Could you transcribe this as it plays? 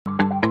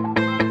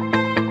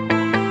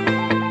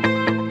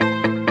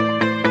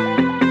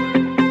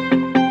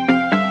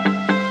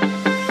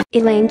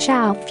Elaine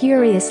Chao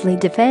furiously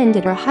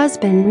defended her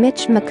husband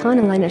Mitch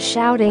McConnell in a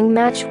shouting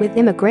match with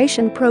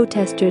immigration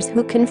protesters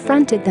who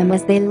confronted them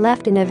as they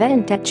left an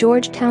event at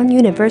Georgetown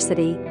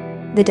University.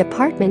 The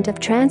Department of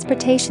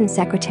Transportation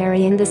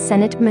Secretary and the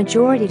Senate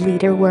Majority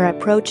Leader were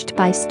approached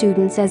by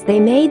students as they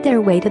made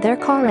their way to their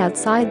car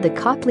outside the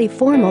Copley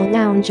Formal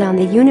Lounge on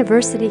the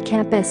university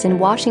campus in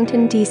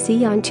Washington,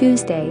 D.C. on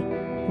Tuesday.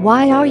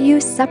 "Why are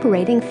you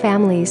separating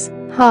families,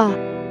 huh?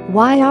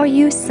 Why are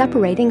you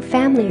separating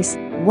families?"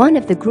 one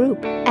of the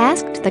group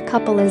asked the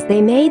couple as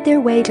they made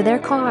their way to their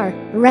car,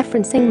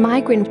 referencing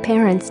migrant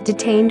parents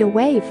detained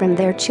away from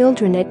their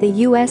children at the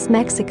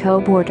U.S.-Mexico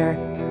border.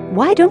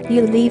 "Why don't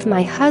you leave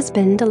my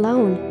husband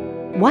alone?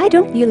 Why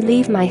don't you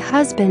leave my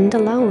husband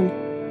alone?"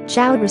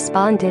 Chao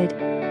responded.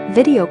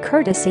 Video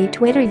courtesy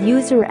Twitter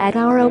user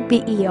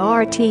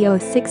 @ROBERTO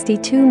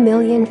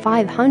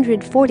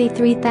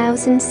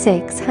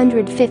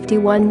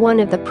 62,543,651. One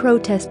of the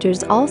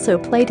protesters also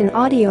played an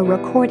audio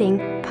recording,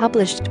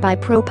 published by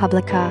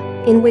ProPublica,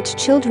 in which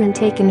children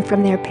taken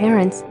from their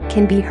parents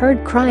can be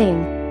heard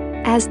crying.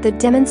 As the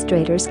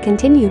demonstrators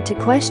continued to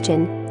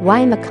question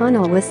why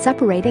McConnell was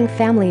separating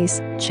families,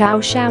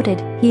 Chao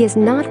shouted, "He is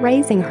not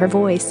raising her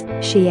voice,"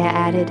 she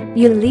added.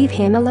 "You leave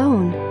him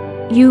alone.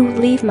 You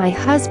leave my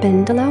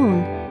husband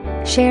alone."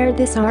 Share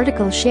this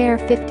article. Share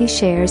 50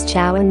 shares.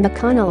 Chao and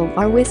McConnell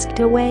are whisked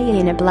away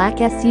in a black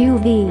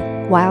SUV,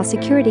 while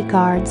security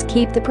guards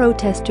keep the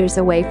protesters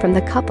away from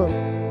the couple.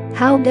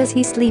 "How does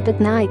he sleep at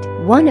night?"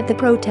 one of the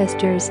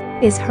protesters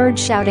is heard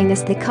shouting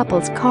as the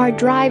couple's car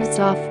drives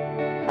off.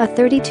 A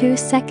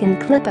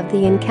 32-second clip of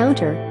the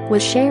encounter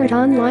was shared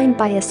online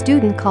by a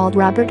student called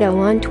Roberto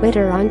on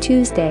Twitter on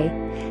Tuesday,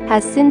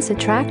 has since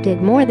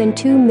attracted more than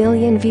 2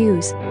 million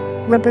views.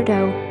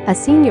 Roberto, a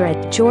senior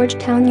at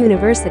Georgetown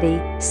University,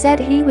 said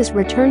he was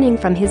returning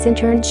from his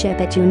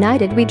internship at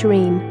United We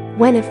Dream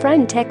when a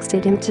friend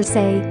texted him to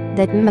say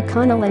that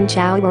McConnell and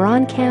Chao were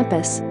on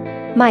campus.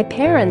 "My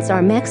parents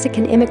are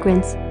Mexican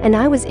immigrants, and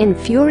I was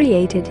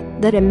infuriated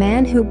that a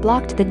man who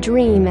blocked the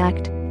DREAM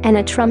Act and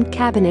a Trump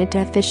cabinet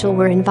official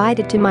were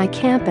invited to my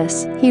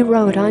campus," he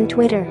wrote on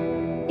Twitter.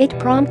 "It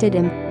prompted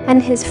him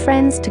and his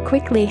friends to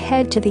quickly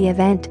head to the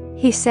event,"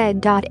 he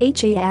said.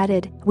 He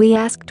added, "We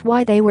asked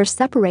why they were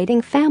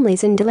separating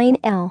families in Elaine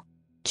L.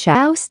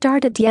 Chao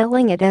started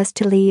yelling at us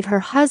to leave her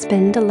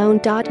husband alone.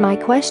 My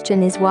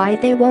question is why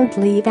they won't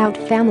leave out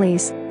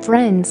families,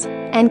 friends,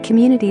 and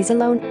communities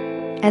alone.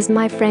 As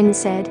my friend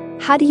said,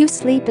 how do you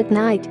sleep at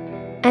night?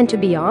 And to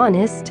be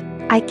honest,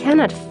 I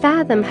cannot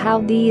fathom how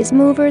these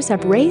movers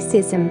of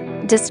racism,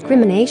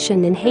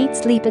 discrimination and hate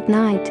sleep at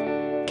night."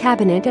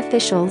 Cabinet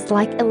officials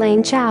like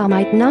Elaine Chao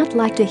might not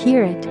like to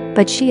hear it,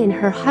 but she and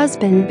her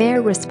husband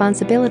bear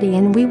responsibility,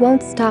 and we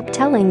won't stop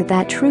telling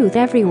that truth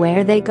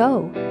everywhere they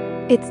go.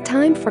 It's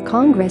time for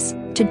Congress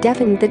to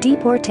defund the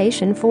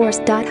deportation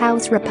force.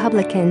 House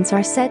Republicans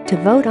are set to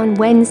vote on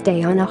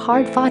Wednesday on a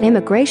hard-fought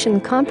immigration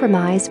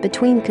compromise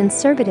between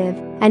conservative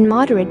and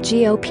moderate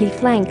GOP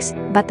flanks,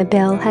 but the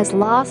bill has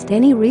lost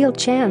any real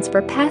chance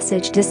for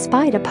passage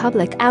despite a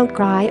public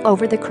outcry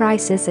over the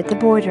crisis at the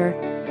border.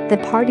 The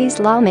party's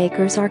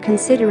lawmakers are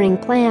considering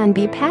Plan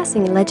B,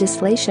 passing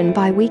legislation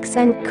by week's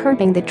end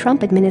curbing the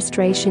Trump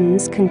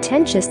administration's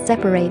contentious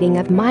separating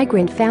of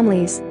migrant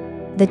families.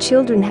 The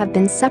children have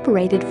been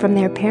separated from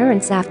their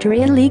parents after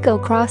illegal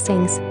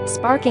crossings,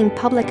 sparking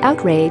public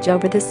outrage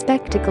over the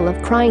spectacle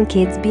of crying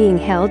kids being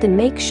held in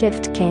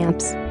makeshift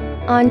camps.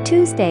 On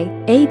Tuesday,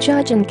 a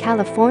judge in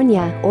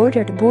California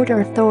ordered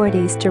border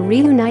authorities to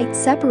reunite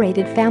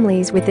separated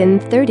families within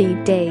 30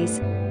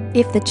 days.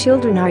 If the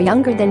children are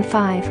younger than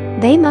 5,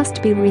 they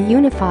must be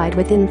reunified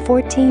within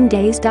 14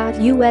 days.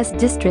 U.S.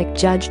 District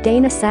Judge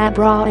Dana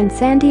Sabraw in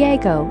San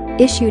Diego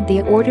issued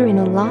the order in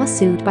a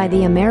lawsuit by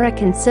the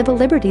American Civil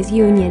Liberties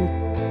Union.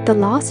 The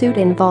lawsuit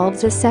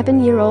involves a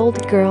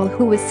 7-year-old girl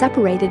who was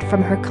separated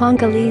from her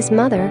Congolese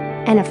mother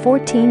and a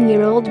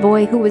 14-year-old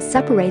boy who was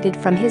separated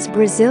from his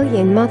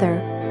Brazilian mother.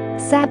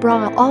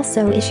 Sabraw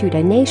also issued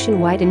a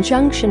nationwide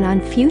injunction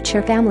on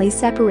future family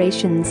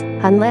separations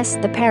unless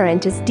the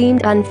parent is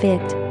deemed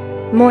unfit.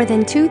 More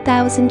than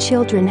 2,000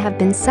 children have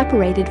been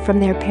separated from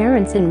their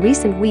parents in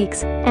recent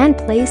weeks and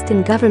placed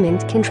in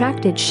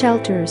government-contracted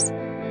shelters.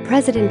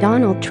 President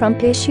Donald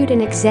Trump issued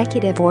an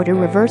executive order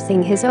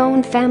reversing his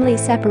own family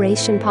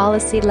separation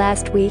policy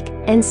last week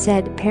and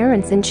said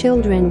parents and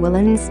children will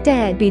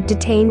instead be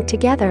detained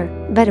together,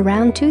 but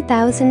around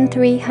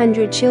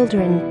 2,300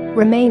 children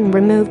remain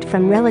removed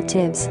from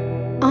relatives.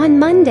 On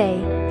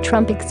Monday,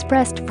 Trump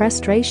expressed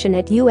frustration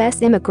at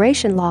U.S.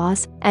 immigration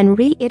laws and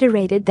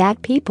reiterated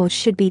that people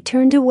should be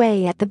turned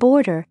away at the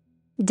border.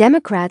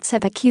 Democrats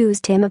have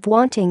accused him of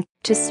wanting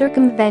to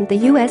circumvent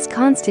the U.S.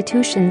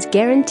 Constitution's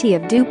guarantee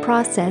of due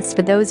process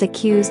for those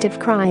accused of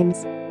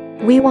crimes.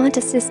 "We want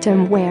a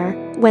system where,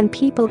 when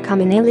people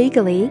come in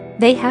illegally,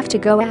 they have to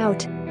go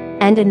out.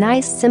 And a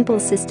nice simple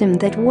system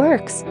that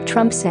works,"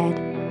 Trump said.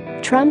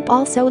 Trump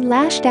also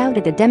lashed out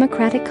at a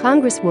Democratic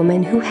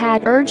congresswoman who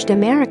had urged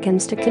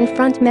Americans to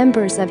confront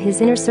members of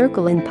his inner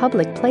circle in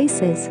public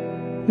places.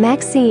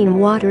 Maxine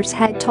Waters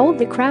had told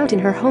the crowd in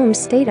her home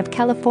state of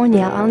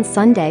California on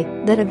Sunday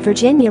that a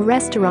Virginia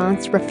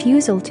restaurant's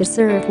refusal to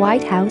serve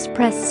White House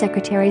Press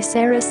Secretary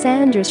Sarah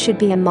Sanders should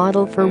be a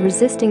model for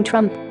resisting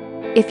Trump.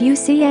 "If you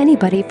see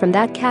anybody from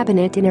that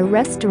cabinet in a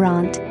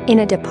restaurant, in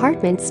a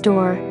department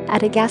store,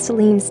 at a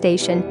gasoline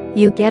station,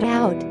 you get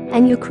out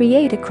and you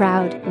create a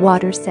crowd,"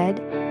 Waters said.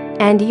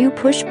 "And you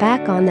push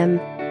back on them.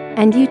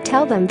 And you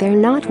tell them they're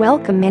not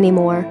welcome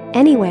anymore,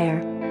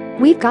 anywhere.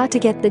 We've got to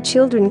get the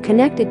children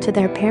connected to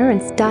their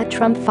parents."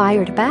 Trump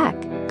fired back,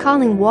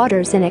 calling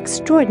Waters an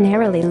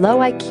extraordinarily low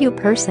IQ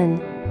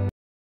person.